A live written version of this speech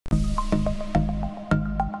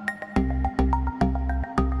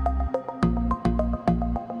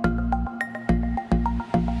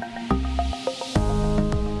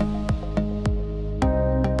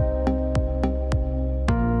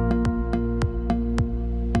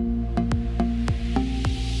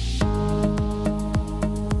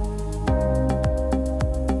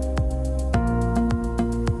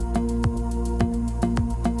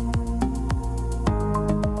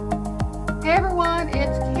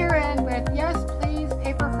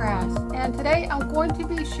today I'm going to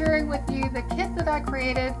be sharing with you the kit that I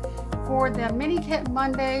created for the Mini Kit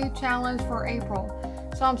Monday challenge for April.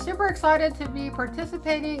 So I'm super excited to be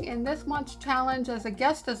participating in this month's challenge as a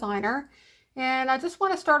guest designer. And I just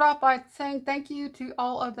want to start off by saying thank you to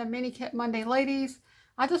all of the Mini Kit Monday ladies.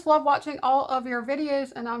 I just love watching all of your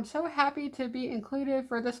videos and I'm so happy to be included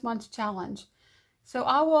for this month's challenge. So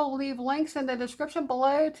I will leave links in the description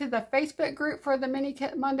below to the Facebook group for the Mini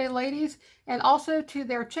Kit Monday ladies and also to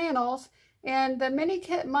their channels. And the Mini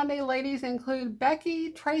Kit Monday ladies include Becky,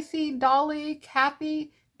 Tracy, Dolly,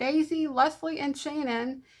 Kathy, Daisy, Leslie, and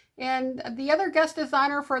Shannon. And the other guest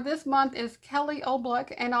designer for this month is Kelly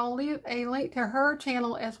Oblick, and I'll leave a link to her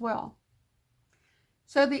channel as well.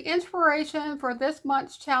 So the inspiration for this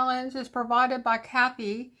month's challenge is provided by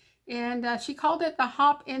Kathy, and she called it the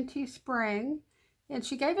Hop Into Spring. And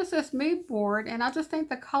she gave us this mood board, and I just think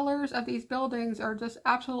the colors of these buildings are just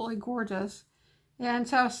absolutely gorgeous. And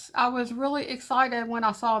so I was really excited when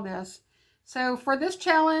I saw this. So for this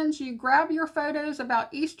challenge, you grab your photos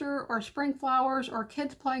about Easter or spring flowers or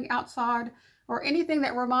kids playing outside or anything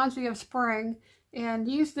that reminds you of spring, and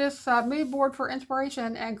use this mood board for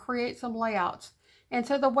inspiration and create some layouts. And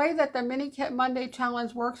so the way that the Mini Kit Monday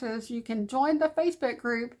challenge works is you can join the Facebook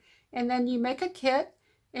group and then you make a kit.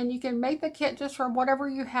 And you can make the kit just from whatever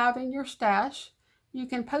you have in your stash. You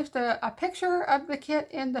can post a picture of the kit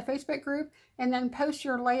in the Facebook group and then post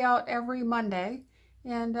your layout every Monday.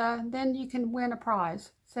 And then you can win a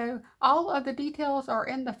prize. So all of the details are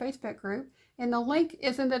in the Facebook group. And the link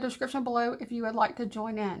is in the description below if you would like to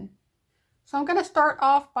join in. So I'm going to start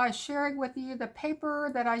off by sharing with you the paper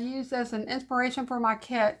that I used as an inspiration for my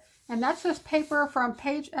kit. And that's this paper from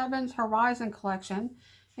Paige Evans' Horizon collection.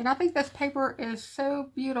 And I think this paper is so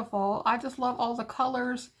beautiful. I just love all the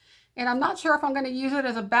colors. And I'm not sure if I'm going to use it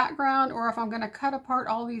as a background or if I'm going to cut apart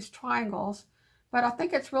all these triangles. But I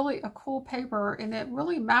think it's really a cool paper and it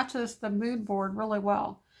really matches the mood board really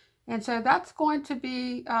well. And so that's going to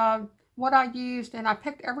be what I used. And I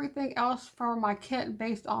picked everything else for my kit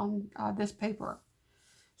based on this paper.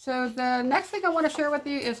 So the next thing I want to share with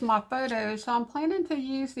you is my photos. So I'm planning to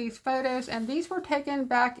use these photos, and these were taken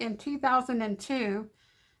back in 2002.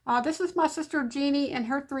 This is my sister Jeannie and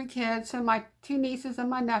her 3 kids, so my 2 nieces and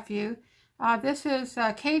my nephew. This is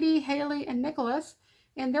Katie, Haley, and Nicholas,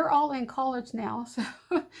 and they're all in college now, so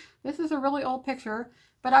this is a really old picture.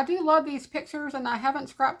 But I do love these pictures, and I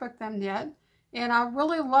haven't scrapbooked them yet. And I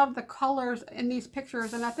really love the colors in these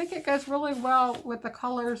pictures, and I think it goes really well with the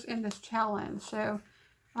colors in this challenge. So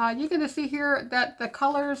you can see here that the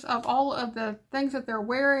colors of all of the things that they're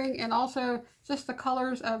wearing, and also just the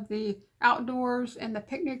colors of the outdoors and the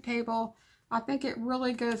picnic table, I think it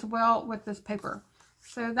really goes well with this paper.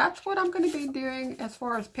 So that's what I'm going to be doing as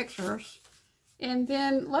far as pictures. And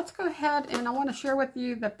then let's go ahead, and I want to share with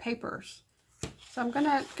you the papers. So I'm going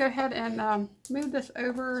to go ahead and move this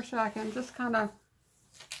over so I can just kind of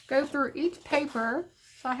go through each paper.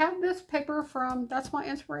 So I have this paper from, that's my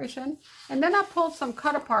inspiration. And then I pulled some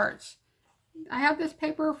cut aparts. I have this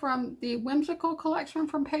paper from the Whimsical collection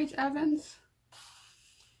from Paige Evans.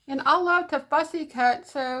 And I love to fussy cut,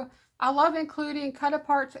 so I love including cut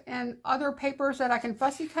aparts and other papers that I can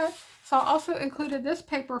fussy cut. So I also included this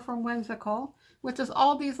paper from Whimsical, which is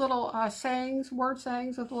all these little sayings, word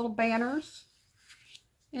sayings with little banners.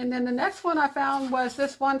 And then the next one I found was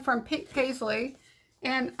this one from Pink Paisley.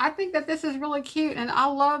 And I think that this is really cute, and I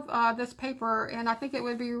love this paper, and I think it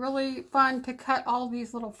would be really fun to cut all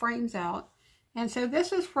these little frames out. And so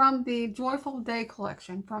this is from the Joyful Day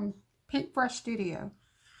collection from Pink Fresh Studio.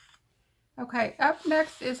 Okay, up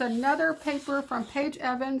next is another paper from Paige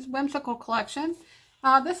Evans' Whimsical collection.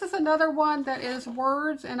 This is another one that is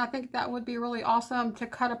words, and I think that would be really awesome to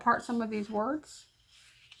cut apart some of these words.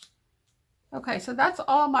 Okay, so that's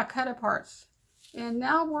all my cut aparts. And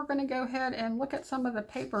now we're going to go ahead and look at some of the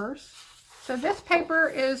papers. So this paper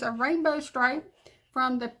is a rainbow stripe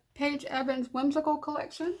from the Paige Evans Whimsical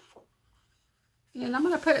collection. And I'm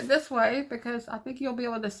going to put it this way because I think you'll be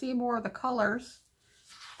able to see more of the colors.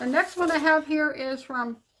 The next one I have here is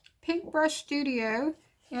from Pink Brush Studio.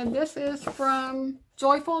 And this is from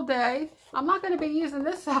Joyful Day. I'm not going to be using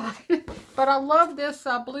this side, but I love this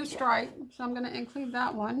blue stripe. So I'm going to include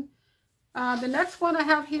that one. The next one I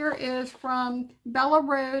have here is from Bella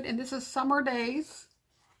Road, and this is Summer Days.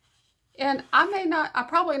 And I'm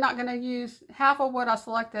probably not going to use half of what I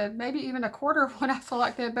selected, maybe even a quarter of what I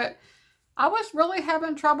selected, but I was really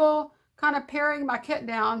having trouble kind of paring my kit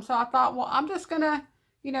down. So I thought, well, I'm just going to,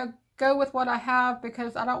 go with what I have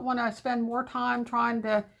because I don't want to spend more time trying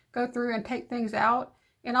to go through and take things out.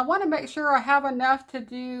 And I want to make sure I have enough to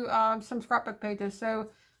do some scrapbook pages. So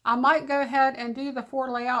I might go ahead and do the 4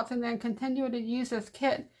 layouts and then continue to use this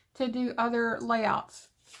kit to do other layouts.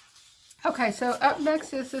 Okay, so up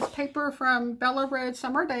next is this paper from Bella Road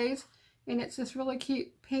Summer Days, and it's this really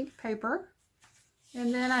cute pink paper.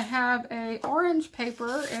 And then I have a orange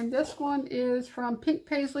paper, and this one is from Pink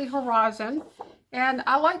Paisley Horizon. And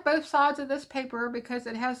I like both sides of this paper because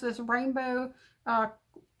it has this rainbow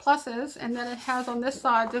pluses, and then it has on this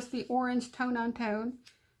side just the orange tone on tone.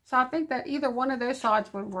 So I think that either one of those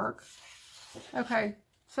sides would work. Okay,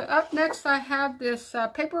 so up next I have this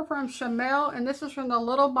paper from Chamel, and this is from the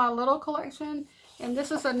Little by Little collection. And this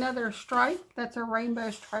is another stripe that's a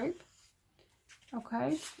rainbow stripe.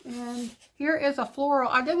 Okay, and here is a floral.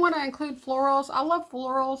 I did want to include florals. I love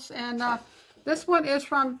florals, and this one is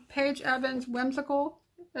from Paige Evans Whimsical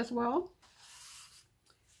as well.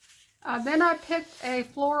 Then I picked a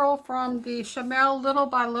floral from the Chamel Little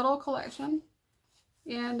by Little collection,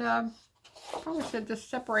 and probably should just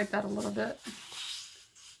separate that a little bit.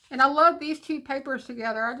 And I love these two papers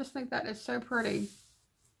together. I just think that is so pretty.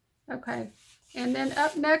 Okay, and then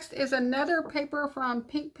up next is another paper from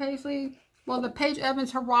Pink Paisley. Well, the Paige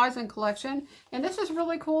Evans Horizon collection. And this is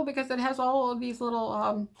really cool because it has all of these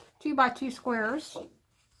little 2x2 squares.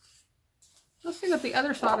 Let's see what the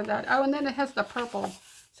other side of that. Oh, and then it has the purple.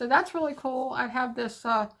 So that's really cool. I have this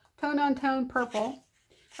tone-on-tone purple.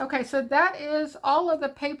 Okay, so that is all of the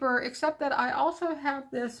paper, except that I also have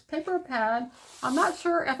this paper pad. I'm not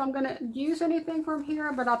sure if I'm going to use anything from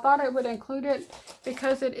here, but I thought I would include it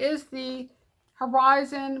because it is the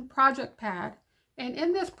Horizon project pad. And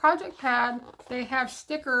in this project pad, they have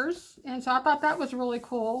stickers, and so I thought that was really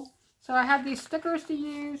cool. So I have these stickers to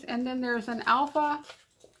use, and then there's an alpha,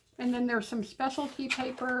 and then there's some specialty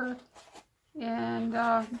paper, and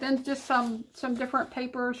then just some different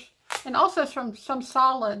papers, and also some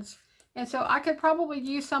solids. And so I could probably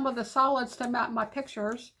use some of the solids to map my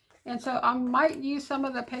pictures, and so I might use some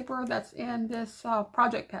of the paper that's in this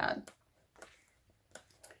project pad.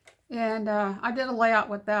 And I did a layout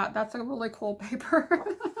with that. That's a really cool paper.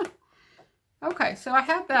 Okay, so I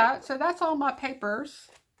have that. So that's all my papers.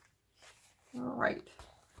 All right.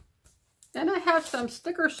 Then I have some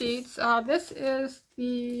sticker sheets. This is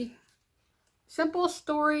the Simple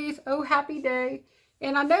Stories, Oh Happy Day.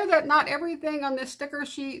 And I know that not everything on this sticker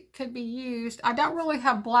sheet could be used. I don't really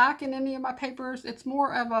have black in any of my papers. It's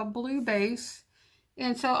more of a blue base.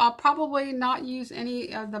 And so I'll probably not use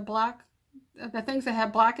any of the black, the things that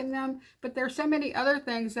have black in them, but there's so many other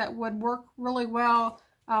things that would work really well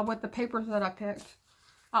with the papers that I picked.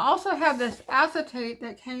 I also have this acetate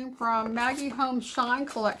that came from Maggie Holmes Shine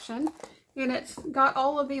collection, and it's got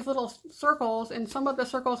all of these little circles, and some of the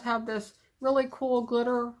circles have this really cool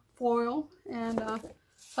glitter foil, and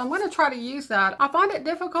so I'm going to try to use that. I find it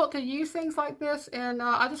difficult to use things like this, and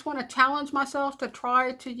I just want to challenge myself to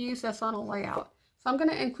try to use this on a layout. So I'm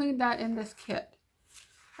going to include that in this kit.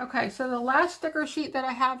 Okay, so the last sticker sheet that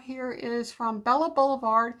I have here is from Bella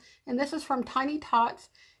Boulevard, and this is from Tiny Tots.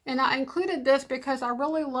 And I included this because I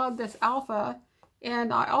really love this alpha,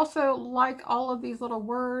 and I also like all of these little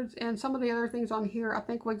words, and some of the other things on here I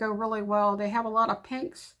think would go really well. They have a lot of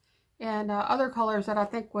pinks and other colors that I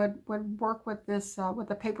think would work with this, with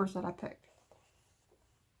the papers that I picked.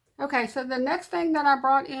 Okay, so the next thing that I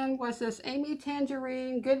brought in was this Amy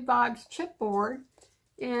Tangerine Good Vibes chipboard.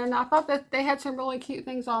 And I thought that they had some really cute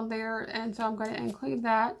things on there, and so I'm going to include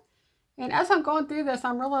that. And as I'm going through this,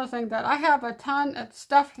 I'm realizing that I have a ton of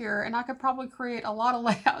stuff here, and I could probably create a lot of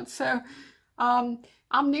layouts. So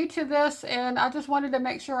I'm new to this, and I just wanted to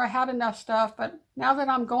make sure I had enough stuff. But now that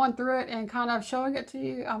I'm going through it and kind of showing it to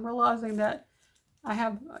you, I'm realizing that I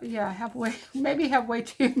have, maybe have way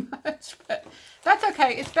too much. But that's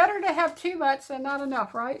okay. It's better to have too much than not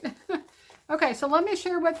enough, right? Okay, so let me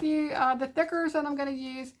share with you the thickers that I'm going to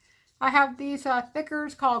use. I have these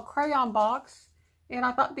thickers called Crayon Box, and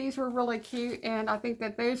I thought these were really cute, and I think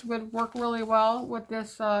that those would work really well with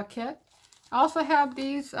this kit. I also have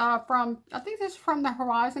these from, I think this is from the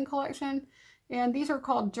Horizon collection, and these are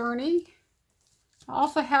called Journey. I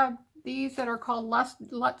also have these that are called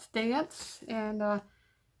Let's Dance, and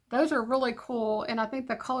those are really cool, and I think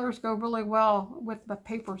the colors go really well with the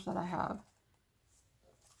papers that I have.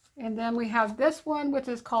 And then we have this one, which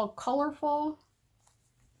is called Colorful.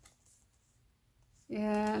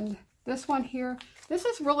 And this one here, this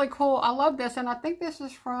is really cool. I love this, and I think this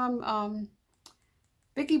is from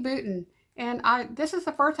Vicky Booten. And this is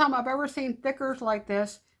the first time I've ever seen thickers like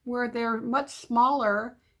this, where they're much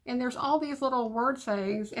smaller, and there's all these little word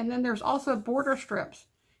sayings, and then there's also border strips.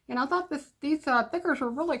 And I thought these thickers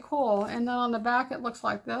were really cool. And then on the back, it looks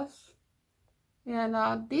like this.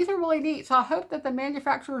 And these are really neat. So I hope that the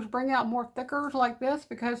manufacturers bring out more thickers like this,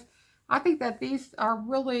 because I think that these are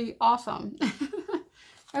really awesome.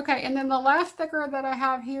 Okay, and then the last sticker that I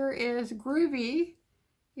have here is Groovy.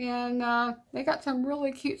 And they got some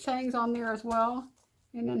really cute sayings on there as well.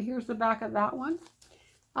 And then here's the back of that one.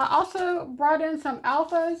 I also brought in some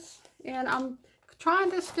alphas, and I'm trying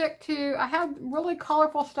to stick to, I have really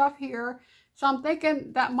colorful stuff here. So I'm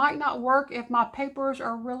thinking that might not work if my papers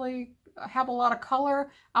are really have a lot of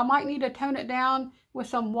color. I might need to tone it down with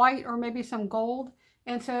some white or maybe some gold.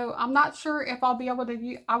 And so I'm not sure if I'll be able to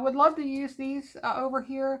use, I would love to use these over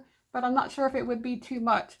here, but I'm not sure if it would be too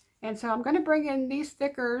much. And so I'm going to bring in these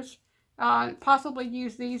stickers, possibly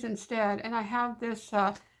use these instead. And I have this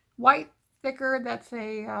white sticker that's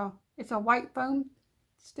it's a white foam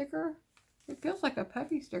sticker. It feels like a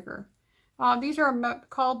puffy sticker. These are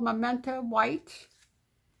called Memento White.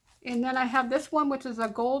 And then I have this one, which is a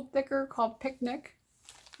gold sticker called Picnic.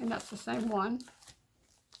 And that's the same one.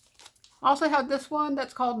 I also have this one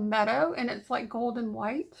that's called Meadow, and it's like gold and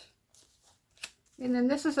white. And then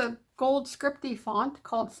this is a gold scripty font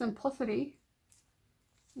called Simplicity.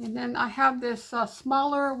 And then I have this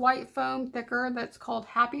smaller white foam sticker that's called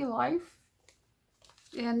Happy Life.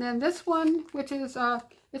 And then this one, which is,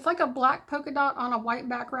 it's like a black polka dot on a white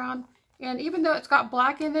background. And even though it's got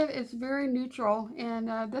black in it, it's very neutral.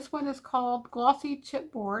 And this one is called Glossy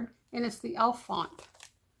Chipboard, and it's the Elf font.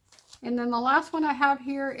 And then the last one I have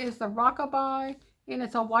here is the Rockabye, and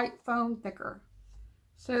it's a white foam sticker.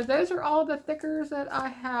 So those are all the stickers that I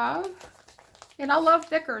have. And I love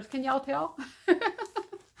stickers, can y'all tell?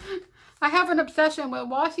 I have an obsession with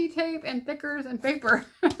washi tape and stickers and paper.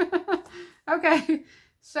 Okay,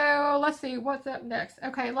 so let's see what's up next.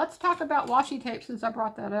 Okay, let's talk about washi tape since I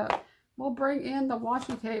brought that up. We'll bring in the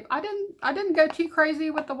washi tape. I didn't go too crazy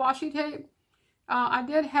with the washi tape. I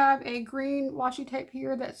did have a green washi tape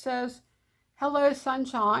here that says Hello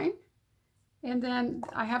Sunshine. And then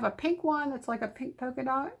I have a pink one that's like a pink polka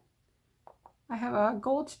dot. I have a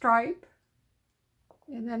gold stripe.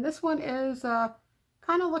 And then this one is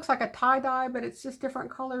kind of looks like a tie-dye, but it's just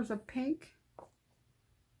different colors of pink.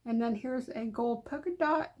 And then here's a gold polka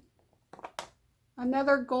dot.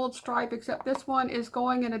 Another gold stripe, except this one is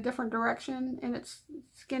going in a different direction and it's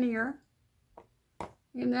skinnier.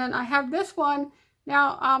 And then I have this one.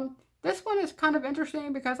 Now, this one is kind of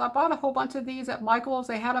interesting because I bought a whole bunch of these at Michael's.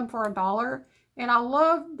 They had them for $1. And I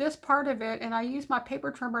love this part of it, and I use my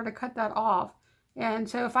paper trimmer to cut that off. And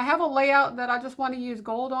so if I have a layout that I just want to use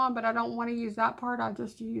gold on, but I don't want to use that part, I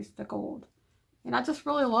just use the gold. And I just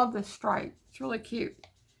really love this stripe. It's really cute.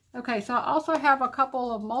 Okay, so I also have a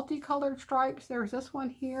couple of multicolored stripes. There's this one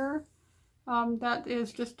here that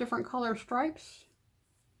is just different color stripes.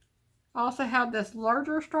 I also have this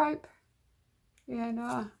larger stripe, and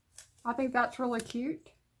I think that's really cute.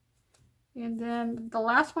 And then the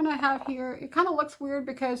last one I have here, it kind of looks weird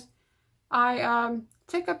because I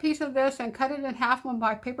took a piece of this and cut it in half with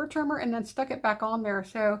my paper trimmer and then stuck it back on there.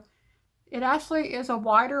 So it actually is a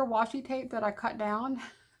wider washi tape that I cut down.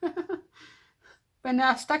 But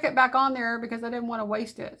now I stuck it back on there because I didn't want to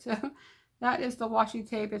waste it. So that is the washi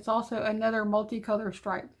tape. It's also another multicolor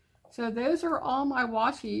stripe. So those are all my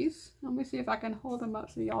washies. Let me see if I can hold them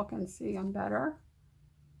up so y'all can see them better.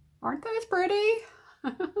 Aren't those pretty?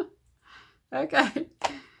 Okay.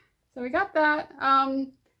 So we got that.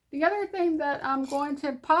 The other thing that I'm going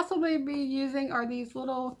to possibly be using are these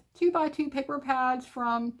little 2x2 paper pads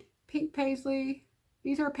from Pink Paisley.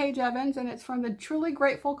 These are Paige Evans, and it's from the Truly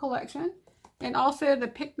Grateful collection. And also the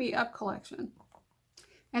Pick Me Up collection.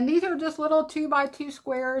 And these are just little 2x2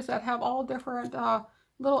 squares that have all different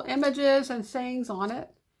little images and sayings on it.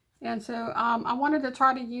 And so I wanted to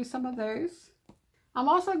try to use some of those. I'm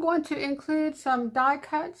also going to include some die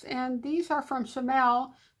cuts, and these are from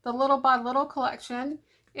Chamel, the Little by Little collection.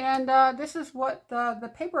 And this is what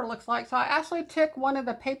the paper looks like. So I actually took one of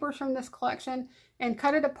the papers from this collection and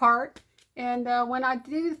cut it apart. And when I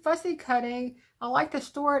do fussy cutting, I like to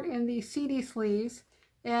store it in the CD sleeves.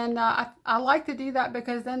 And I like to do that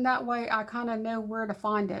because then that way I kind of know where to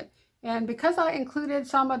find it. And because I included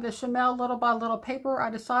some of the Chamel Little by Little paper, I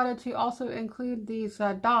decided to also include these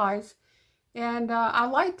dies. And I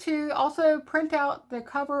like to also print out the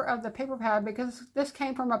cover of the paper pad because this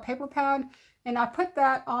came from a paper pad. And I put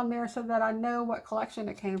that on there so that I know what collection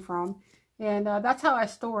it came from. And that's how I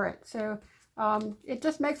store it. So it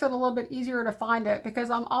just makes it a little bit easier to find it because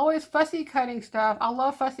I'm always fussy cutting stuff. I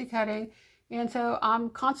love fussy cutting. And so I'm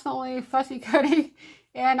constantly fussy cutting.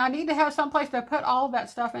 And I need to have some place to put all of that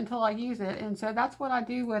stuff until I use it. And so that's what I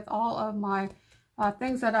do with all of my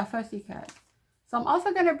things that I fussy cut. So I'm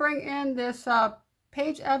also going to bring in this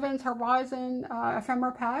Paige Evans Horizon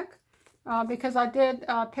ephemera pack because I did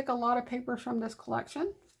pick a lot of papers from this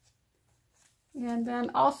collection. And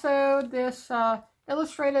then also this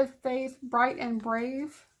Illustrated Faith Bright and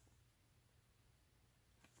Brave.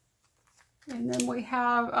 And then we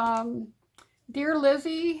have Dear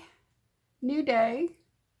Lizzie, New Day.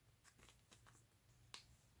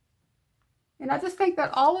 And I just think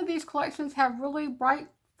that all of these collections have really bright,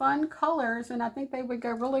 fun colors, and I think they would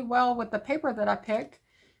go really well with the paper that I picked.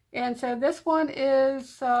 And so this one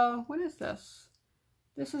is, what is this?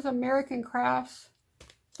 This is American Crafts,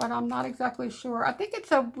 but I'm not exactly sure. I think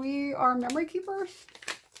it's a We Are Memory Keepers.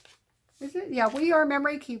 Is it? Yeah, We Are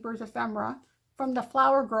Memory Keepers ephemera from the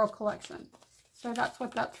Flower Girl collection. So that's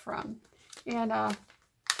what that's from. And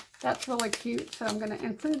that's really cute, so I'm going to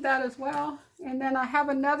include that as well. And then I have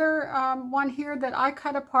another one here that I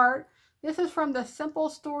cut apart. This is from the Simple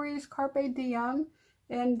Stories Carpe Diem,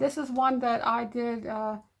 and this is one that I did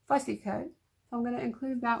fussy cut. So I'm going to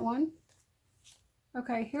include that one.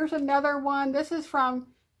 Okay, here's another one. This is from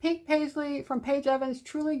Pink Paisley from Paige Evans,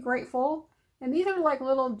 Truly Grateful. And these are like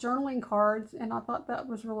little journaling cards, and I thought that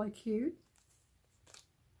was really cute.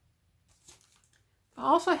 I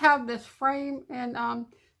also have this frame, and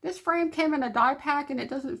this frame came in a die pack and it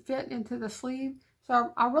doesn't fit into the sleeve.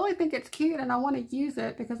 So I really think it's cute and I want to use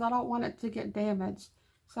it because I don't want it to get damaged.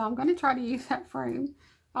 So I'm going to try to use that frame.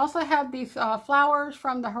 I also have these flowers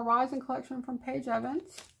from the Horizon collection from Paige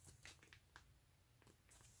Evans.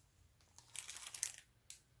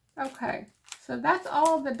 Okay, so that's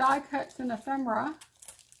all the die cuts and ephemera.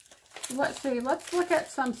 Let's see, let's look at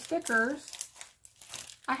some stickers.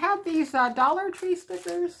 I have these Dollar Tree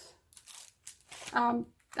stickers.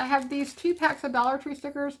 I have these 2 packs of Dollar Tree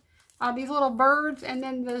stickers, these little birds, and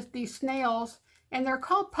then these snails. And they're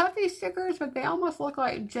called puffy stickers, but they almost look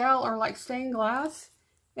like gel or like stained glass.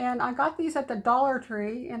 And I got these at the Dollar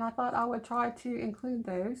Tree, and I thought I would try to include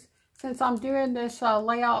those since I'm doing this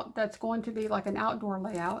layout that's going to be like an outdoor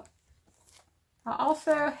layout. I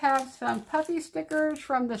also have some puffy stickers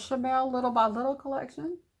from the Chamel Little by Little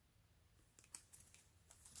collection.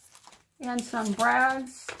 And some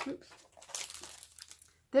brads. Oops.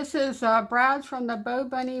 This is brads from the Bo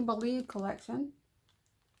Bunny Believe collection.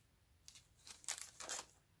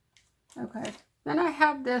 Okay. Then I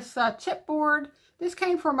have this chipboard. This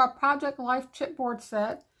came from a Project Life chipboard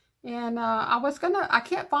set. And I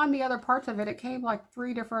can't find the other parts of it. It came like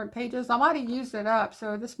 3 different pages. I might have used it up,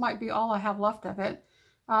 so this might be all I have left of it.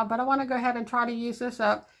 But I want to go ahead and try to use this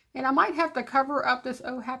up. And I might have to cover up this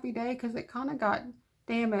Oh Happy Day because it kind of got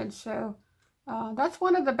damaged. So that's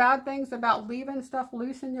one of the bad things about leaving stuff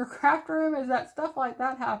loose in your craft room, is that stuff like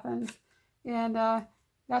that happens. And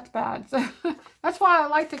that's bad. So that's why I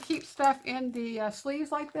like to keep stuff in the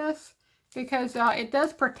sleeves like this, because it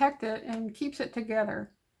does protect it and keeps it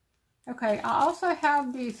together. Okay, I also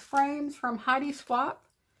have these frames from Heidi Swap,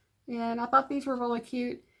 and I thought these were really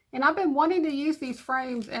cute. And I've been wanting to use these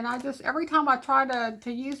frames, and every time I try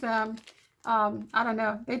to use them, I don't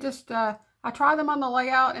know, they just, I try them on the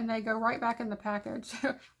layout and they go right back in the package.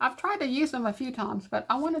 So I've tried to use them a few times, but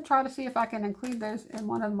I want to try to see if I can include those in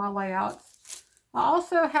one of my layouts. I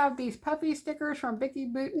also have these puffy stickers from Vicky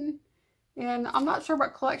Boutin, and I'm not sure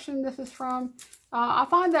what collection this is from. I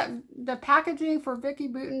find that the packaging for Vicky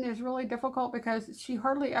Boutin is really difficult because she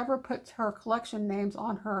hardly ever puts her collection names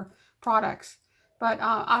on her products. But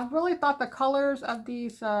I really thought the colors of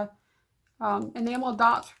these enamel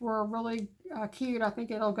dots were really cute. I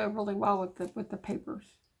think it'll go really well with the papers.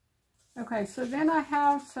 Okay, so then I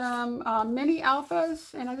have some mini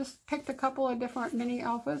alphas, and I just picked a couple of different mini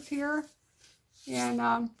alphas here. And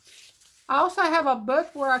I also have a book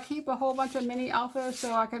where I keep a whole bunch of mini alphas,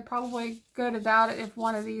 so I could probably go to that if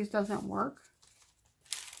one of these doesn't work.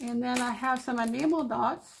 And then I have some enamel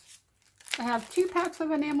dots. I have 2 packs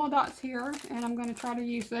of enamel dots here, and I'm going to try to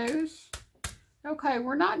use those. Okay,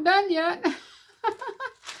 we're not done yet. I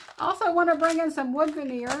also want to bring in some wood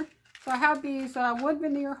veneer. So I have these wood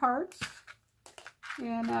veneer hearts,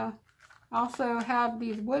 and I also have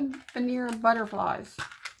these wood veneer butterflies.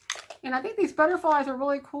 And I think these butterflies are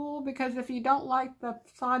really cool because if you don't like the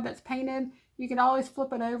side that's painted, you can always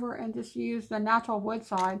flip it over and just use the natural wood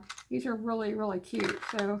side. These are really, really cute.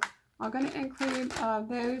 So I'm going to include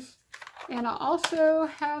those. And I also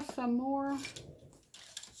have some more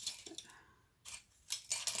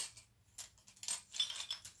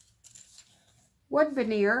wood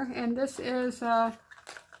veneer, and this is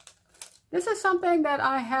something that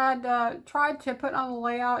I had tried to put on the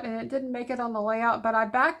layout, and it didn't make it on the layout, but I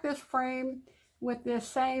backed this frame with this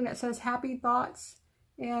saying that says Happy Thoughts,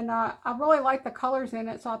 and I really like the colors in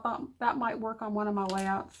it, so I thought that might work on one of my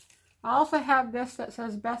layouts. I also have this that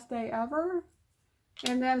says best day ever,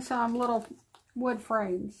 and then some little wood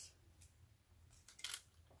frames.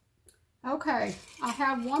 Okay, I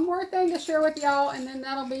have one more thing to share with y'all, and then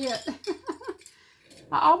that'll be it.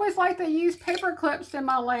 I always like to use paper clips in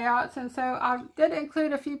my layouts, and so I did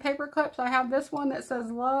include a few paper clips. I have this one that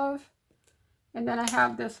says love, and then I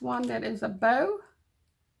have this one that is a bow.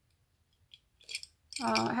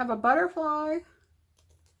 I have a butterfly,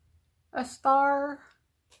 a star,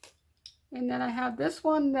 and then I have this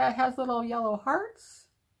one that has little yellow hearts.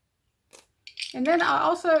 And then I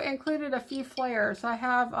also included a few flares. I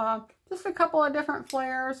have just a couple of different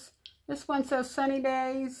flares. This one says sunny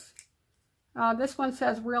days. This one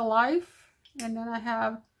says real life. And then I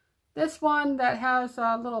have this one that has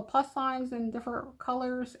little plus signs in different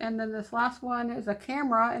colors. And then this last one is a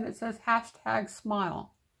camera, and it says hashtag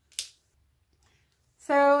smile.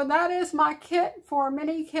 So that is my kit for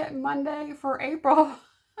Mini Kit Monday for April.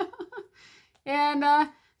 And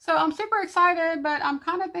so I'm super excited, but I'm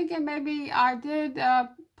kind of thinking maybe I did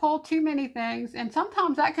pull too many things, and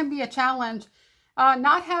sometimes that can be a challenge.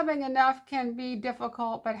 Not having enough can be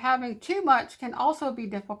difficult, but having too much can also be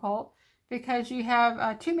difficult because you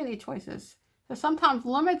have too many choices. So sometimes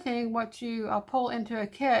limiting what you pull into a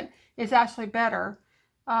kit is actually better.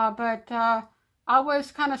 But I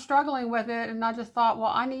was kind of struggling with it, and I just thought,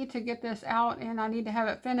 well, I need to get this out and I need to have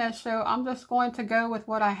it finished. So I'm just going to go with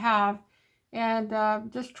what I have. And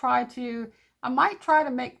just try to, I might try to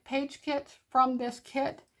make page kits from this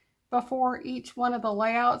kit before each one of the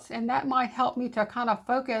layouts, and that might help me to kind of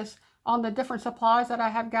focus on the different supplies that I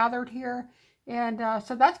have gathered here. And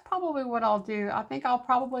so that's probably what I'll do. I think I'll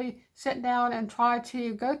probably sit down and try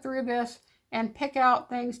to go through this and pick out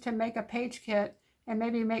things to make a page kit, and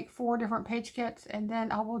maybe make 4 different page kits, and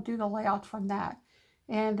then I will do the layouts from that.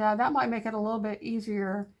 And that might make it a little bit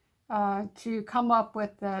easier to come up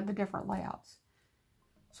with the different layouts.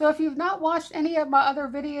 So if you've not watched any of my other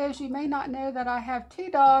videos, you may not know that I have 2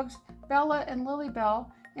 dogs, Bella and Lilybell,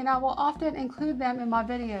 and I will often include them in my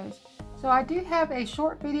videos. So I do have a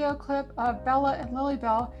short video clip of Bella and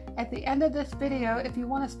Lilybell at the end of this video if you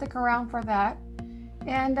want to stick around for that.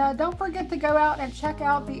 And don't forget to go out and check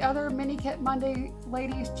out the other Mini Kit Monday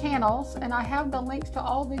ladies channels, and I have the links to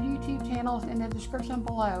all the YouTube channels in the description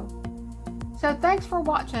below. So thanks for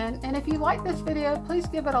watching, and if you like this video, please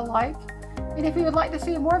give it a like. And if you would like to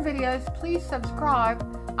see more videos, please subscribe.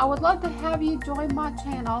 I would love to have you join my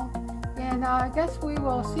channel, and I guess we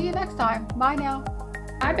will see you next time. Bye now.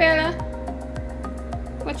 Hi Bella.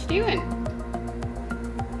 What you doing?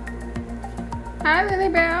 Hi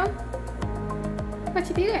Lilybell. What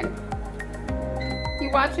you doing?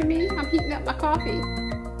 You watching me? I'm heating up my coffee.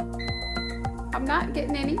 I'm not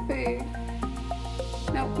getting any food.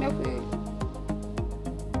 Nope, no food.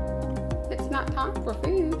 It's not time for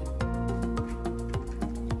food.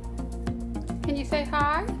 Can you say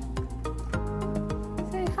hi?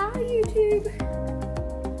 Say hi, YouTube.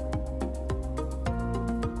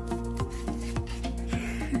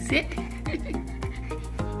 Sit.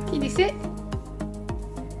 Can you sit?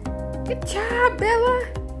 Good job, Bella.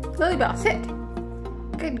 Lilybell, sit.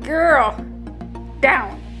 Good girl.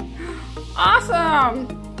 Down. Awesome.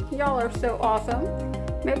 Y'all are so awesome.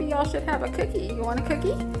 Maybe y'all should have a cookie. You want a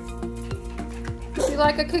cookie? Would you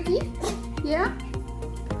like a cookie? Yeah?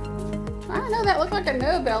 I don't know, that looked like a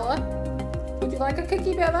no, Bella. Would you like a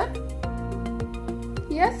cookie, Bella?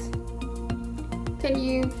 Yes? Can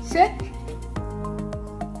you sit?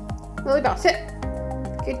 Lilybell, sit.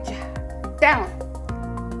 Good job.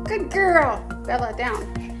 Down. Good girl. Bella, down.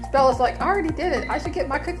 Bella's like, I already did it. I should get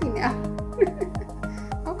my cookie now.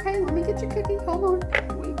 Okay, let me get your cookie. Hold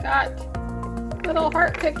on. We got little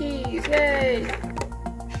heart cookies. Yay.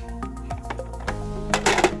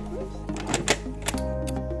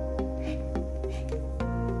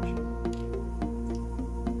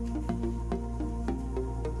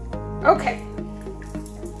 Okay.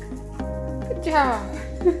 Good job.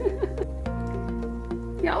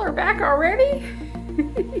 Y'all are back already?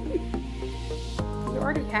 You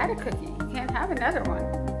already had a cookie. You can't have another one.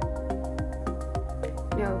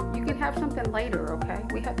 No, you can have something later, okay?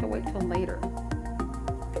 We have to wait till later.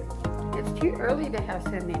 It's too early to have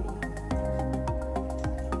so many.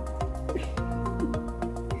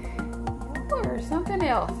 Or something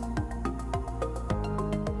else.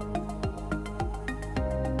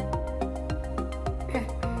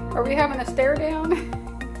 Are we having a stare down?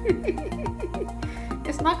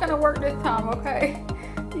 It's not going to work this time, okay?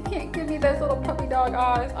 You can't give me those little puppy dog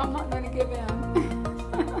eyes. I'm not going to give in.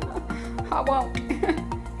 I won't.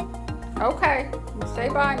 Okay, say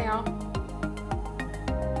bye now.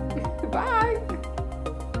 Bye.